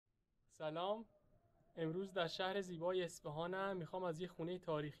سلام. امروز در شهر زیبای اصفهانم. میخوام از یه خونه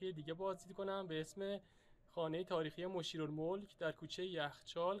تاریخی دیگه بازدید کنم به اسم خانه تاریخی مشیرالملک در کوچه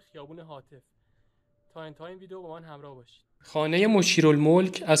یخچال خیابون هاتف. تا انتهای این ویدیو با من همراه باشید. خانه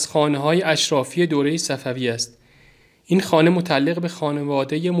مشیرالملک از خانه‌های اشرافی دوره صفوی است. این خانه متعلق به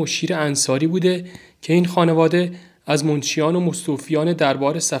خانواده مشیر انصاری بوده که این خانواده از منشیان و مستوفیان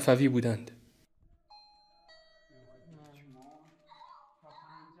دربار صفوی بودند.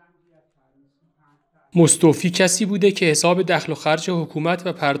 مستوفی کسی بوده که حساب دخل و خرج حکومت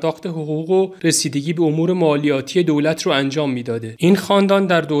و پرداخت حقوق و رسیدگی به امور مالیاتی دولت رو انجام میداده. این خاندان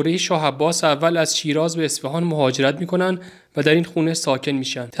در دوره شاه عباس اول از شیراز به اصفهان مهاجرت میکنن و در این خونه ساکن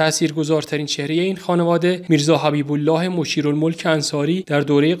میشن. تأثیرگذارترین چهره این خانواده میرزا حبیب الله مشیرالملک انصاری در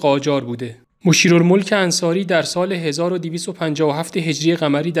دوره قاجار بوده. مشیرالملک انصاری در سال 1257 هجری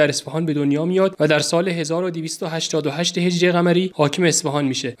قمری در اصفهان به دنیا میاد و در سال 1288 هجری قمری حاکم اصفهان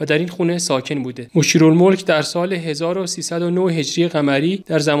میشه و در این خونه ساکن بوده. مشیرالملک در سال 1309 هجری قمری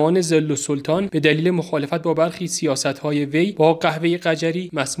در زمان زل-e سلطان به دلیل مخالفت با برخی سیاست‌های وی با قهوه قجری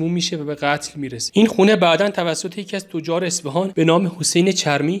مسموم میشه و به قتل میرسه. این خونه بعداً توسط یکی از تجار اصفهان به نام حسین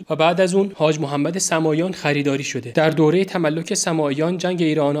چرمی و بعد از اون حاج محمد سمایان خریداری شده. در دوره تملک سمایان جنگ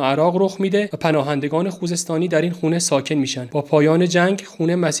ایران و عراق رخ میده و پناهندگان خوزستانی در این خونه ساکن میشن. با پایان جنگ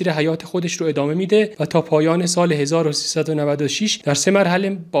خونه مسیر حیات خودش رو ادامه میده و تا پایان سال 1396 در 3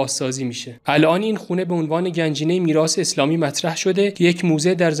 مرحله بازسازی میشه. الان این خونه به عنوان گنجینه میراث اسلامی مطرح شده که یک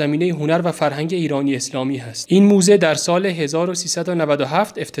موزه در زمینه هنر و فرهنگ ایرانی اسلامی هست. این موزه در سال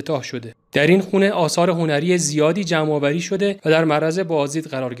 1397 افتتاح شده. در این خونه آثار هنری زیادی جمع‌آوری شده و در معرض بازدید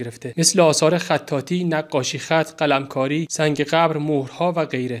قرار گرفته، مثل آثار خطاطی، نقاشی خط، قلمکاری، سنگ قبر، مهرها و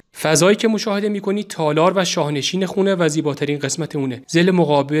غیره. فضایی که مشاهده می‌کنید تالار و شاهنشین خونه و زیباترین قسمت اونه. ضلع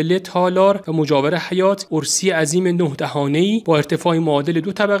مقابل تالار و مجاور حیاط ارسی عظیم 9 دهانه‌ای با ارتفاع معادل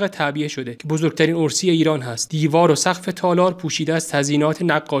 2 طبقه تعبیه شده که بزرگترین ارسی ایران هست. دیوار و سقف تالار پوشیده از تزیینات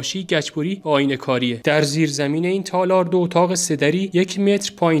نقاشی، گچبری و آینه‌کاریه. در زیر زمین این تالار 2 اتاق سه‌دری 1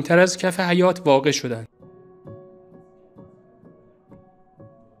 متر پایین‌تر از کف حیاط واقع شدند.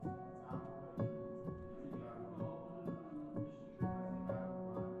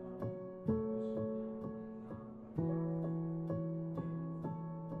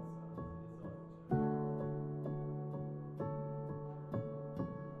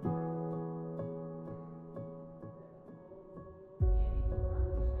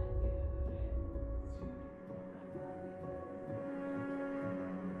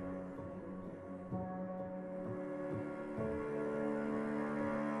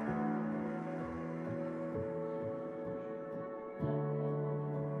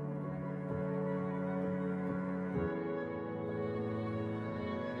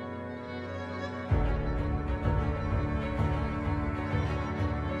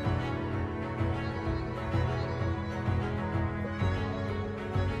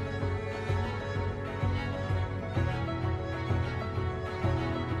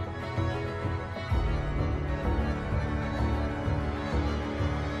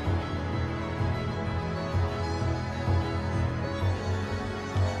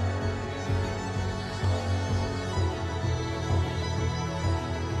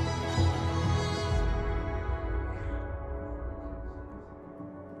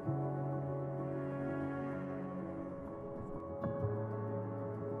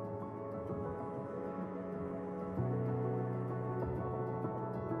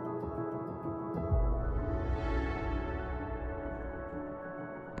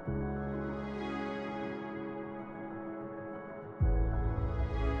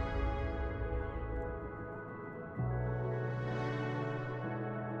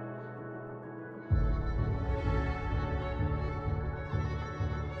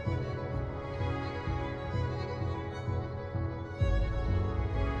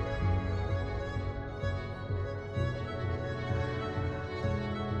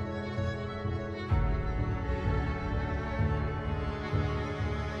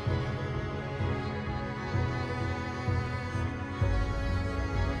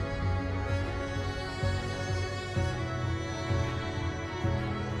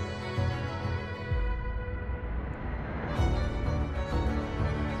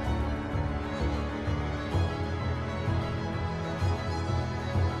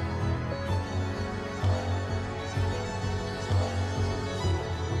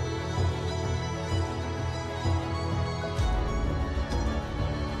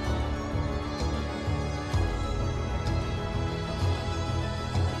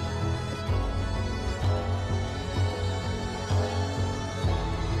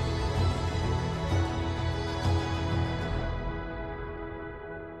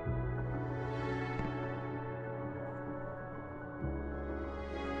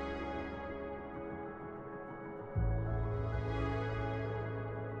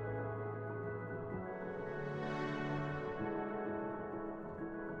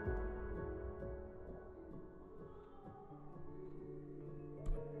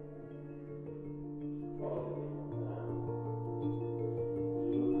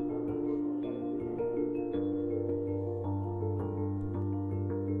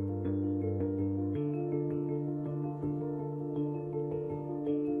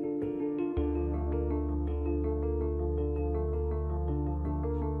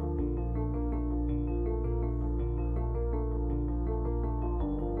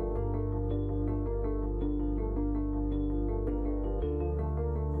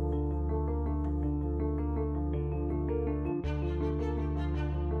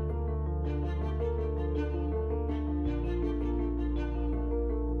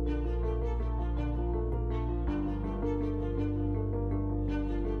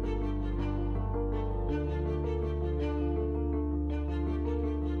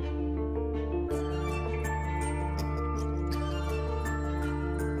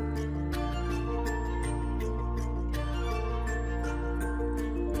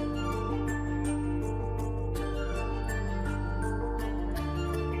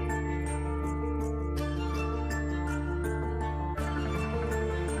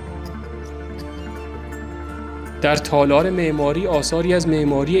 در تالار معماری آثاری از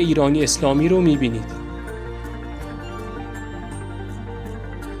معماری ایرانی اسلامی رو می‌بینید.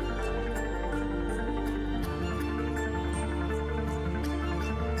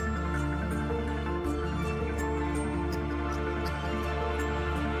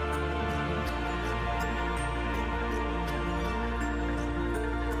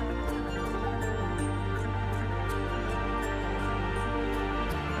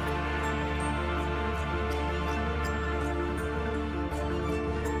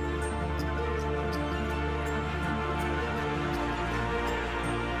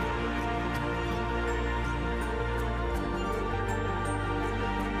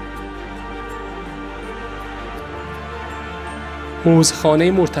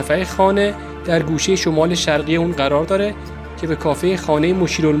 حوضخانه مرتفع خانه در گوشه شمال شرقی اون قرار داره که به کافه خانه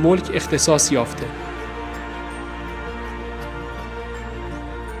مشیرالملک اختصاص یافته.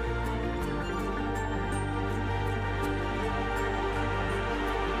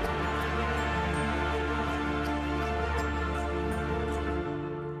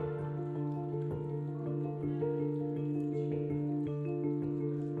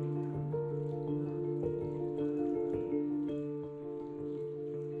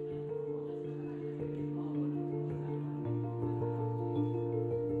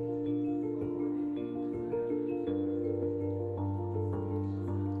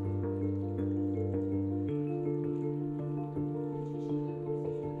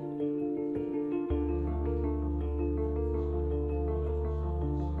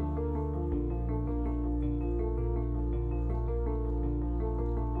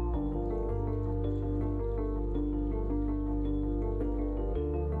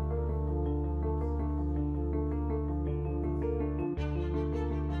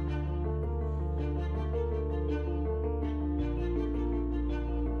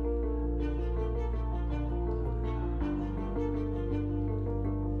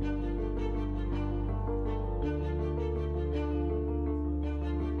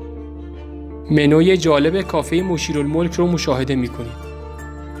 منوی جالب کافه مشیرالملک رو مشاهده می‌کنید.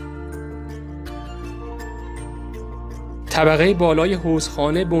 طبقه بالای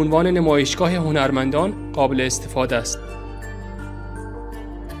حوضخانه به عنوان نمایشگاه هنرمندان قابل استفاده است.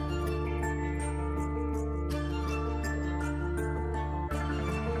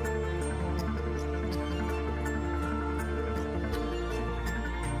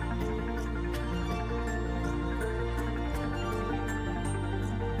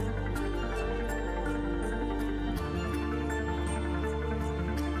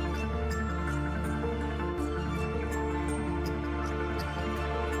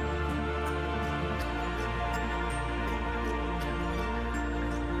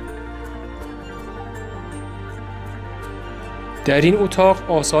 در این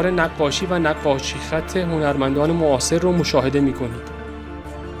اتاق آثار نقاشی و نقاشی خط هنرمندان معاصر رو مشاهده می‌کنید.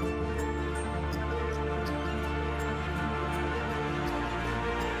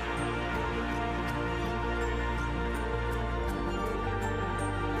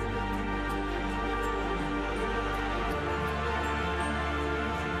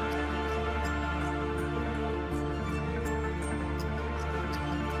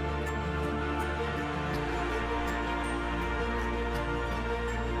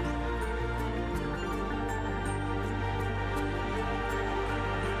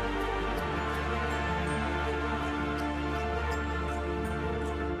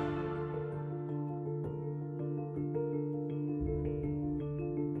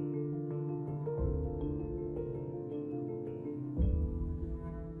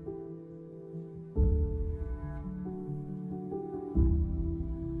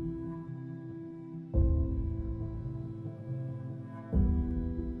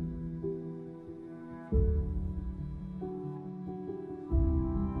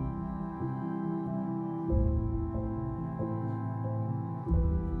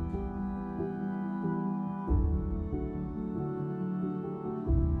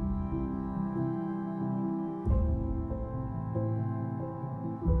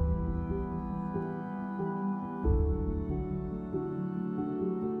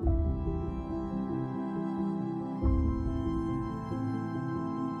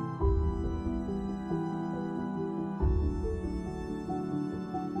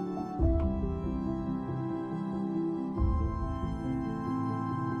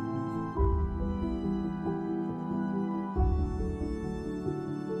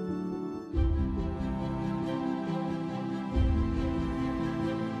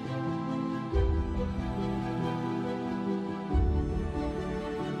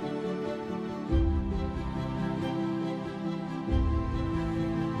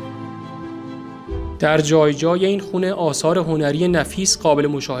 در جای جای این خونه آثار هنری نفیس قابل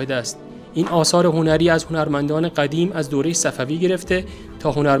مشاهده است. این آثار هنری از هنرمندان قدیم از دوره صفوی گرفته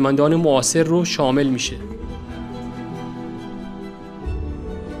تا هنرمندان معاصر رو شامل میشه.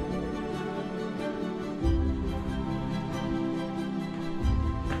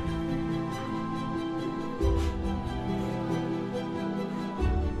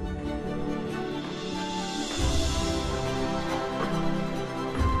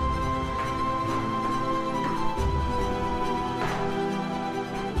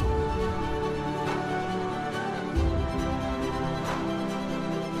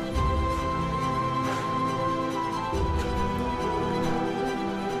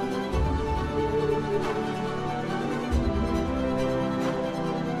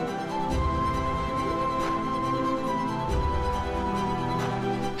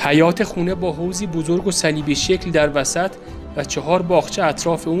 حیاط خونه با حوضی بزرگ و صلیبی شکل در وسط و 4 باغچه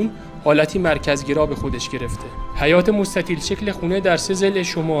اطراف اون حالتی مرکزگرا به خودش گرفته. حیاط مستطیل شکل خونه در 3 ضلع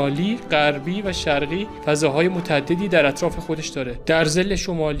شمالی، غربی و شرقی فضاهای متعددی در اطراف خودش داره. در ضلع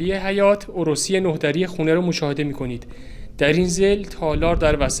شمالی حیاط عروسی 9 دری خونه رو مشاهده می‌کنید. در این ضلع تالار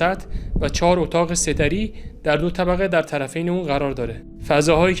در وسط و 4 اتاق 3 دری در 2 طبقه در طرفین اون قرار داره.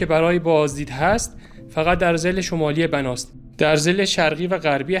 فضاهایی که برای بازدید هست فقط در ضلع شمالی بناست. در ضلع شرقی و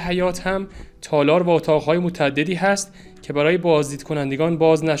غربی حیاط هم تالار و اتاق‌های متعددی هست که برای بازدید کنندگان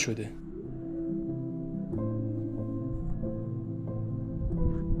باز نشده.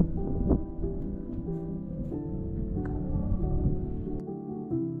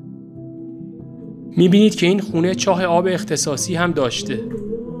 می‌بینید که این خونه چاه آب اختصاصی هم داشته.